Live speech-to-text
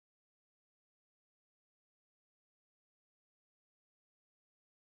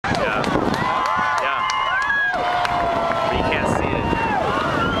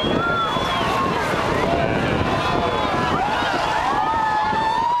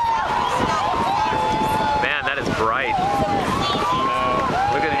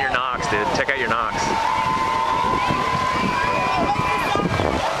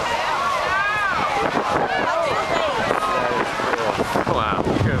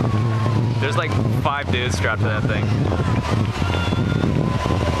There's like 5 dudes strapped to that thing.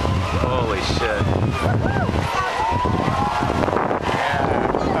 Holy shit.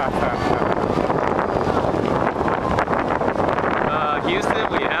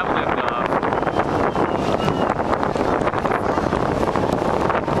 Houston, we have liftoff.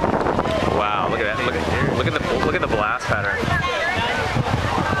 Wow, look at that. Look at the blast pattern.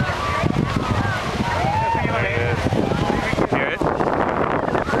 Hear it?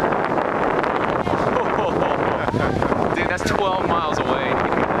 Dude, that's 12 miles away.